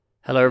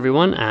Hello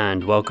everyone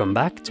and welcome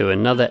back to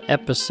another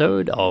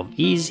episode of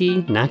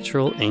Easy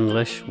Natural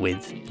English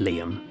with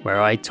Liam,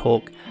 where I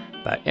talk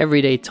about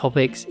everyday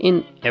topics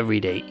in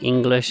everyday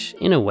English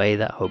in a way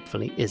that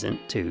hopefully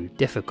isn't too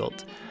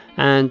difficult.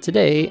 And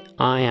today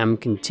I am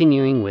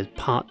continuing with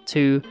part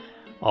 2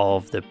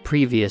 of the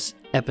previous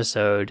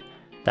episode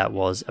that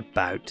was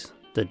about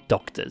the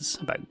doctors,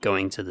 about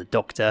going to the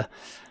doctor.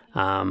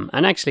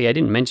 And actually I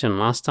didn't mention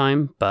last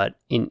time, but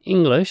in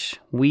English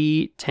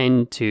we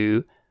tend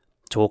to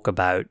talk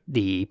about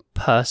the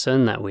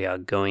person that we are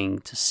going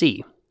to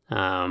see.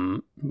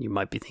 You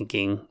might be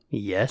thinking,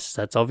 yes,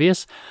 that's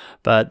obvious.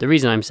 But the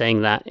reason I'm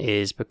saying that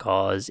is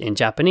because in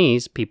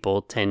Japanese,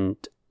 people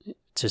tend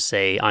to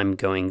say, I'm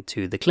going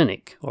to the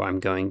clinic or I'm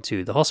going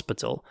to the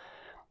hospital.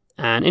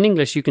 And in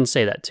English, you can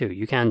say that too.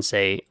 You can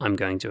say, I'm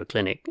going to a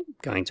clinic,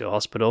 going to a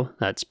hospital.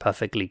 That's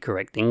perfectly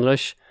correct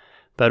English.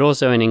 But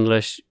also in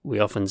English, we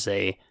often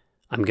say,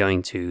 I'm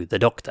going to the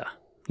doctor,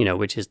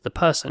 which is the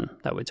person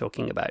that we're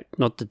talking about.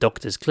 Not the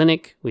doctor's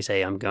clinic. We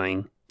say, I'm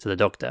going to the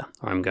doctor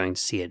or I'm going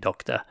to see a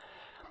doctor.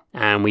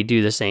 And we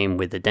do the same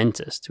with the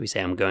dentist. We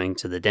say, I'm going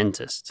to the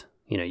dentist.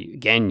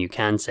 Again, you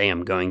can say,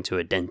 I'm going to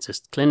a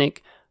dentist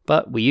clinic,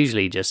 but we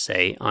usually just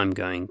say, I'm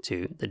going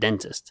to the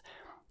dentist.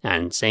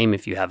 And same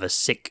if you have a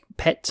sick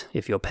pet.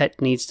 If your pet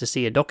needs to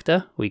see a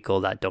doctor, we call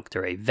that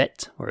doctor a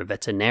vet or a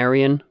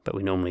veterinarian, but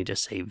we normally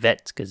just say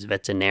vet because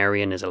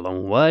veterinarian is a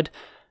long word.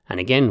 And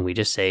again, we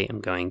just say,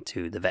 I'm going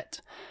to the vet.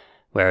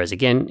 Whereas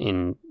again,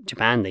 in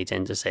Japan, they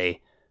tend to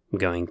say, I'm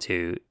going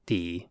to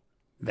the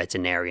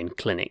veterinarian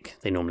clinic.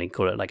 They normally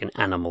call it like an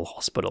animal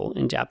hospital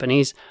in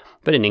Japanese.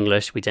 But in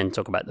English, we tend to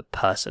talk about the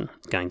person.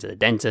 Going to the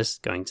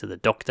dentist, going to the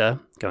doctor,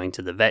 going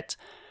to the vet,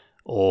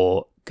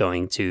 or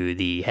going to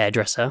the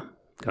hairdresser,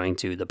 going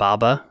to the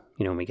barber,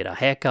 when we get our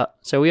hair cut.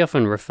 So we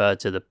often refer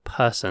to the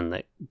person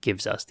that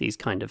gives us these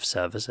kind of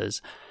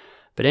services.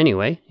 But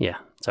anyway,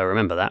 so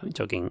remember that, we're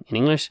talking in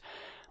English.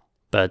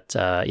 But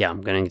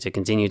I'm going to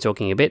continue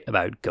talking a bit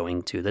about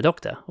going to the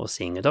doctor or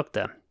seeing a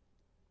doctor.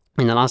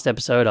 In the last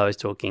episode, I was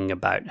talking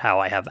about how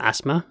I have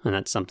asthma, and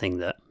that's something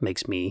that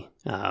makes me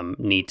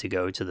need to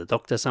go to the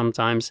doctor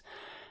sometimes.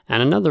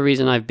 And another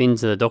reason I've been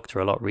to the doctor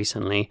a lot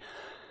recently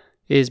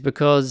is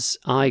because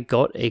I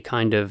got a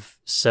kind of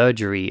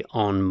surgery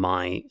on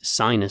my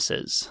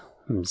sinuses.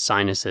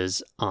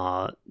 Sinuses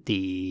are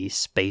the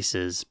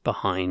spaces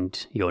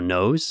behind your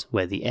nose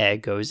where the air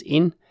goes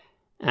in,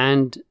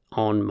 and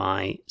on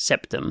my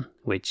septum,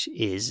 which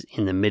is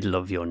in the middle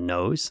of your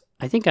nose.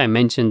 I think I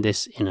mentioned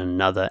this in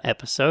another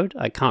episode.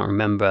 I can't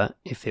remember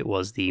if it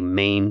was the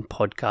main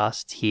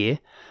podcast here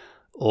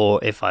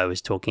or if I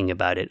was talking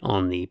about it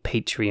on the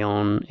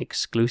Patreon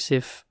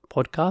exclusive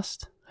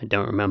podcast. I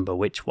don't remember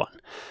which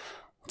one.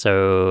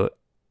 So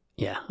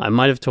I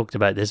might have talked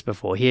about this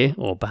before here,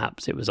 or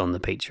perhaps it was on the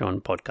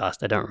Patreon podcast.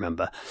 I don't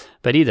remember.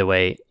 But either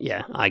way,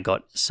 I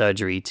got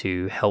surgery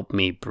to help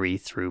me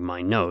breathe through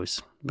my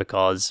nose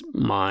because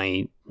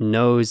my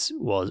nose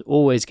was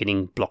always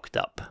getting blocked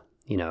up,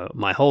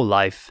 my whole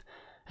life.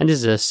 And this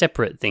is a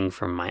separate thing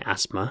from my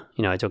asthma.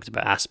 I talked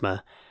about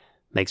asthma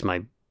makes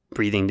my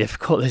breathing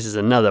difficult. This is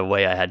another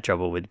way I had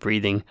trouble with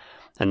breathing,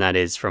 and that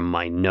is from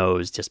my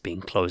nose just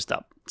being closed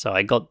up. So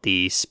I got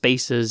the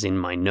spaces in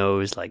my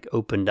nose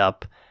opened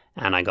up,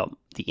 and I got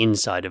the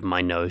inside of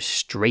my nose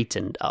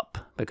straightened up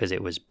because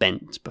it was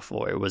bent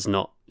before. It was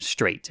not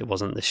straight. It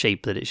wasn't the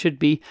shape that it should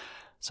be.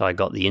 So I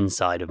got the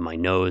inside of my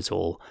nose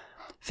all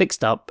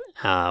fixed up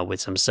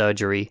with some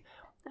surgery,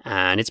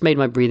 and it's made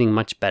my breathing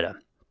much better.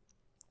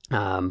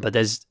 But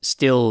there's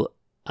still,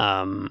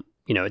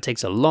 it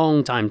takes a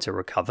long time to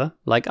recover.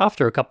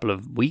 After a couple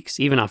of weeks,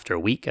 even after a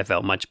week, I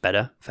felt much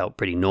better, felt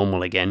pretty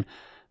normal again.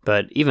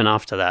 But even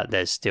after that,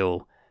 there's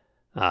still,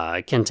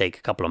 it can take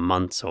a couple of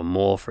months or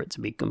more for it to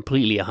be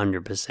completely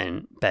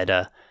 100%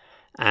 better.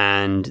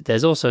 And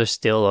there's also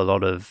still a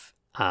lot of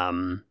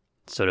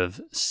sort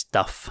of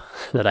stuff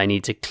that I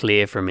need to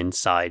clear from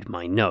inside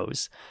my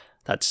nose.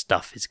 That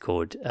stuff is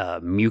called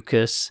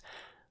mucus.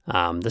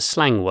 The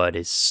slang word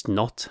is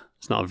snot.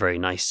 It's not a very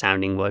nice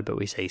sounding word, but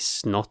we say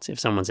snot.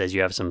 If someone says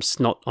you have some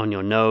snot on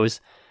your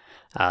nose,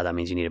 that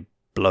means you need to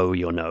blow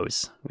your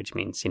nose, which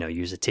means,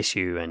 use a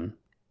tissue and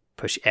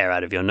push air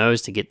out of your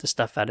nose to get the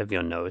stuff out of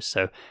your nose.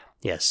 So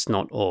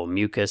snot or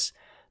mucus.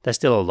 There's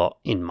still a lot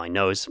in my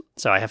nose,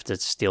 so I have to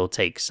still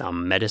take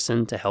some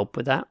medicine to help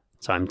with that.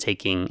 So I'm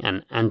taking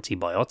an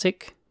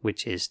antibiotic,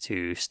 which is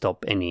to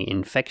stop any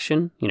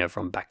infection,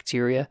 from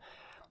bacteria.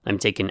 I'm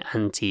taking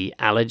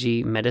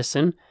anti-allergy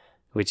medicine,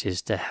 which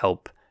is to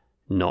help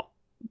not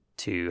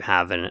to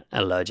have an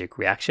allergic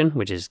reaction,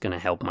 which is going to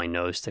help my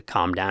nose to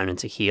calm down and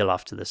to heal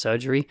after the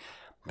surgery.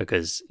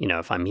 Because,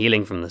 if I'm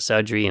healing from the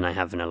surgery and I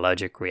have an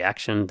allergic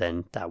reaction,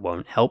 then that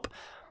won't help.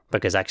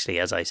 Because actually,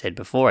 as I said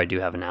before, I do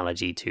have an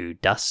allergy to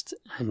dust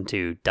and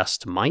to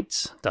dust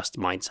mites. Dust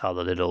mites are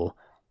the little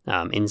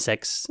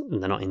insects.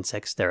 They're not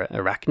insects, they're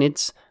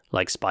arachnids,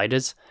 like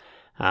spiders.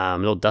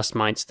 Little dust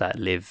mites that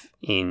live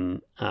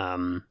in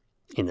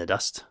the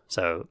dust.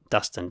 So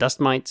dust and dust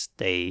mites,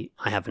 I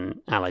have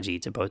an allergy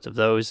to both of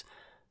those.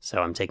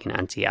 So I'm taking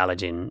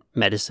anti-allergen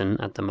medicine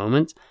at the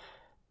moment.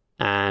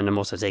 And I'm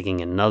also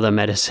taking another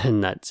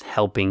medicine that's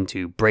helping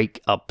to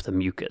break up the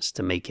mucus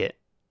to make it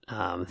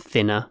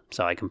thinner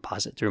so I can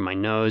pass it through my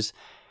nose.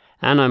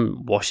 And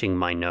I'm washing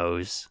my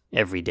nose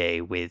every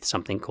day with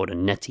something called a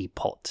neti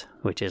pot,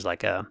 which is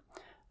like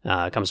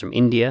comes from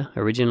India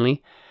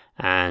originally.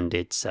 And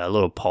it's a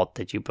little pot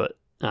that you put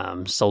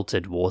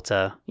salted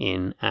water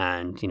in,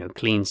 and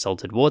clean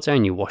salted water,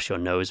 and you wash your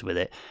nose with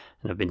it.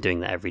 And I've been doing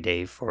that every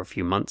day for a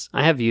few months.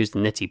 I have used the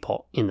neti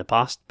pot in the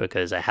past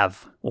because I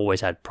have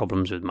always had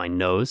problems with my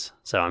nose,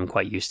 so I'm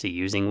quite used to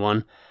using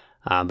one.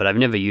 But I've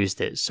never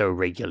used it so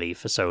regularly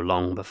for so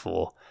long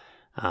before.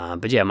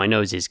 But yeah, my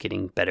nose is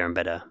getting better and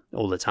better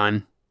all the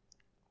time.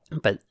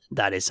 But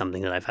that is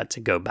something that I've had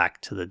to go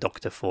back to the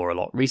doctor for a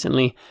lot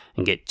recently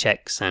and get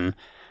checks, and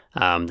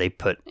they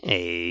put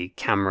a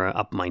camera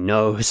up my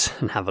nose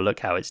and have a look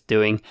how it's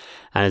doing,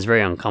 and it's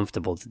very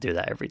uncomfortable to do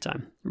that every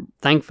time.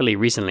 Thankfully,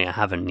 recently I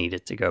haven't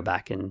needed to go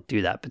back and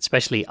do that, but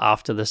especially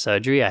after the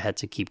surgery, I had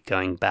to keep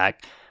going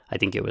back. I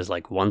think it was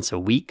like once a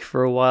week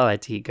for a while. I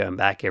had to keep going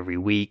back every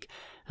week,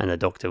 and the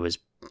doctor was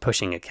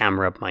pushing a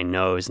camera up my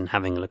nose and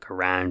having a look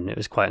around. It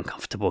was quite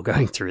uncomfortable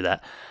going through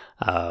that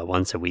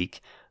once a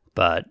week,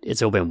 but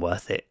it's all been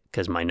worth it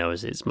because my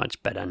nose is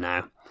much better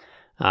now.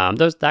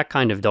 That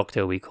kind of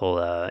doctor we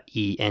call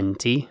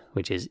ENT,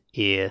 which is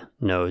ear,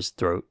 nose,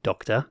 throat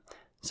doctor.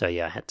 So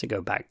yeah, I had to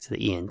go back to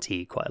the ENT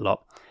quite a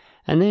lot.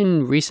 And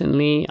then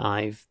recently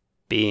I've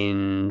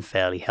been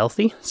fairly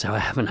healthy, so I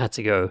haven't had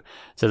to go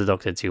to the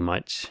doctor too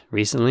much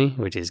recently,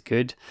 which is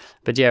good.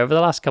 But yeah, over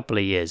the last couple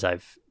of years,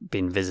 I've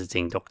been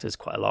visiting doctors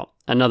quite a lot.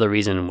 Another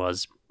reason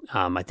was,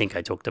 I think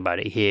I talked about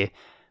it here,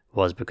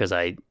 was because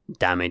I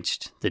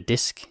damaged the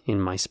disc in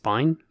my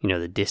spine.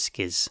 The disc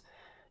is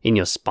in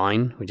your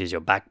spine, which is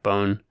your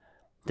backbone.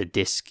 The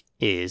disc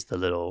is the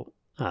little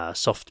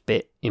soft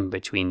bit in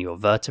between your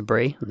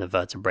vertebrae, and the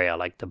vertebrae are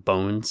like the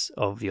bones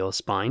of your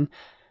spine.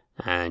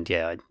 And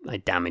yeah, I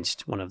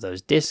damaged one of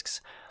those discs,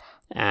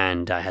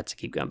 and I had to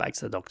keep going back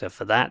to the doctor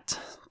for that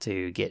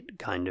to get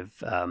kind of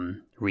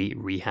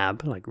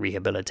rehab, like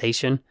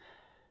rehabilitation.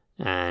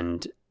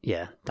 And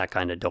yeah, that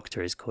kind of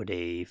doctor is called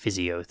a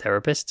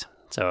physiotherapist.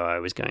 So I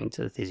was going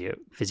to the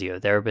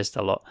physiotherapist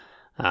a lot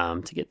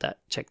to get that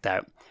checked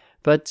out.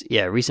 But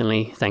yeah,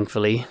 recently,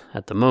 thankfully,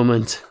 at the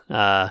moment,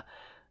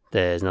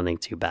 there's nothing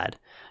too bad.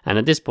 And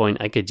at this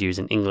point, I could use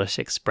an English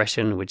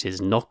expression, which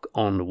is knock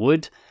on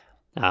wood.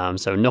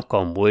 So knock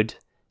on wood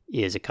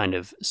is a kind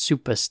of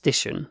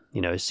superstition.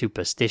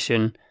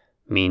 Superstition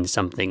means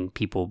something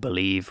people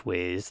believe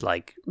with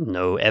like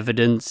no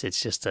evidence.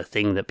 It's just a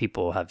thing that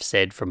people have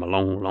said from a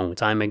long, long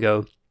time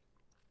ago.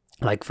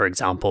 Like, for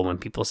example, when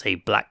people say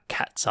black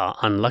cats are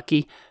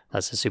unlucky,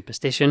 that's a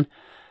superstition.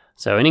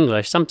 So in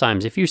English,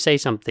 sometimes if you say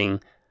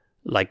something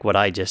like what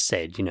I just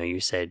said, you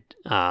said,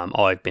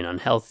 I've been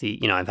unhealthy,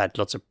 I've had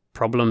lots of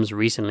problems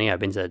recently, I've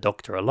been to the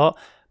doctor a lot,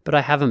 but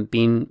I haven't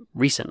been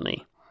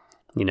recently.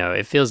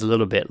 It feels a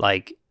little bit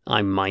like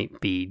I might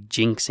be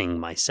jinxing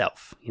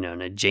myself,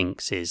 and a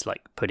jinx is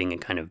like putting a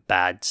kind of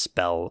bad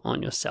spell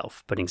on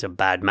yourself, putting some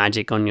bad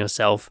magic on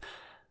yourself.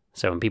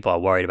 So when people are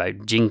worried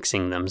about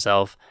jinxing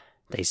themselves,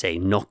 they say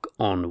knock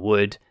on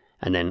wood.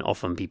 And then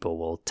often people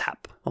will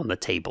tap on the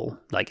table.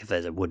 Like if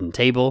there's a wooden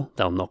table,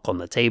 they'll knock on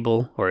the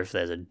table. Or if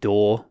there's a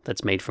door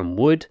that's made from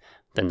wood,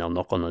 then they'll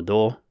knock on the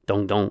door.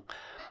 Dong dong.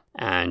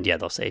 And yeah,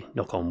 they'll say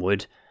knock on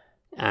wood.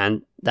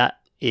 And that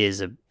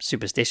is a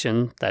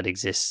superstition that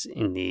exists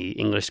in the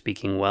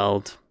English-speaking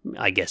world.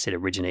 I guess it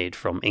originated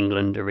from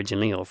England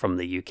originally, or from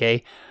the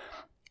UK.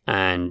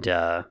 And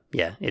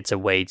yeah, it's a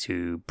way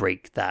to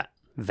break that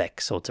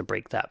vex, or to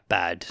break that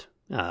bad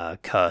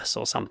curse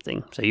or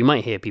something. So you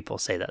might hear people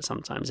say that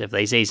sometimes. If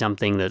they say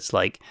something that's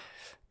like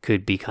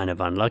could be kind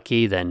of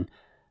unlucky, then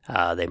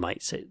they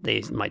might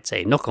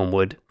say knock on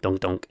wood,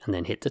 donk donk, and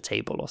then hit the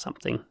table or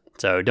something.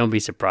 So don't be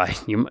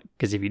surprised,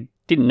 because if you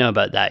didn't know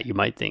about that, you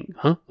might think,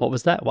 what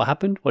was that? What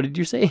happened? What did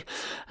you say?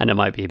 And it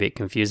might be a bit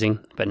confusing,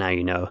 but now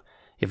you know.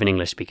 If an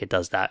English speaker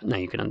does that, now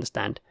you can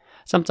understand.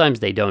 Sometimes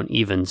they don't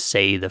even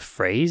say the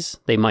phrase.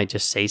 They might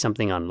just say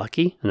something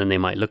unlucky, and then they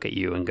might look at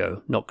you and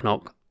go knock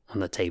knock on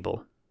the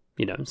table.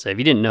 So if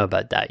you didn't know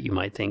about that, you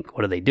might think,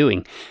 what are they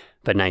doing?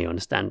 But now you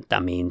understand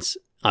that means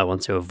I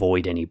want to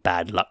avoid any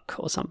bad luck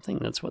or something.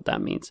 That's what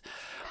that means.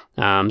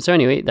 So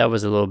anyway, that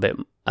was a little bit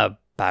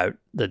about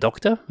the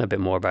doctor, a bit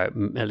more about,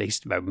 at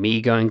least about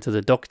me going to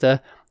the doctor.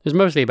 It was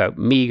mostly about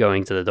me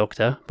going to the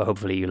doctor, but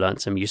hopefully you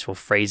learned some useful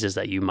phrases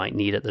that you might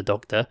need at the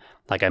doctor.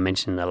 Like I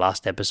mentioned in the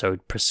last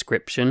episode,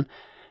 prescription.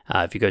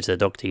 If you go to the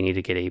doctor, you need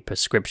to get a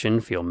prescription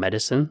for your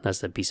medicine. That's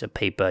the piece of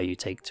paper you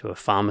take to a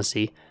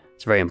pharmacy.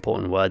 It's a very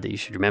important word that you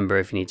should remember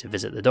if you need to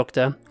visit the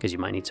doctor, because you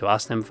might need to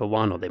ask them for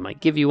one, or they might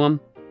give you one.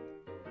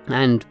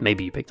 And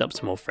maybe you picked up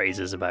some more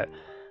phrases about,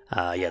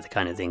 the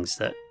kind of things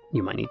that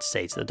you might need to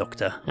say to the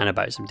doctor and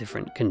about some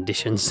different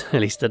conditions,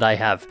 at least that I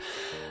have.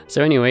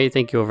 So anyway,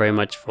 thank you all very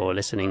much for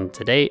listening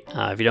today.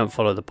 If you don't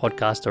follow the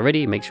podcast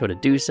already, make sure to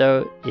do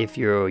so. If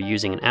you're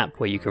using an app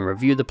where you can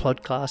review the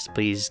podcast,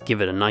 please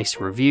give it a nice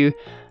review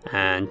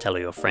and tell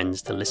your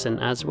friends to listen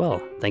as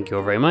well. Thank you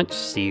all very much.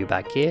 See you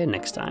back here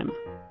next time.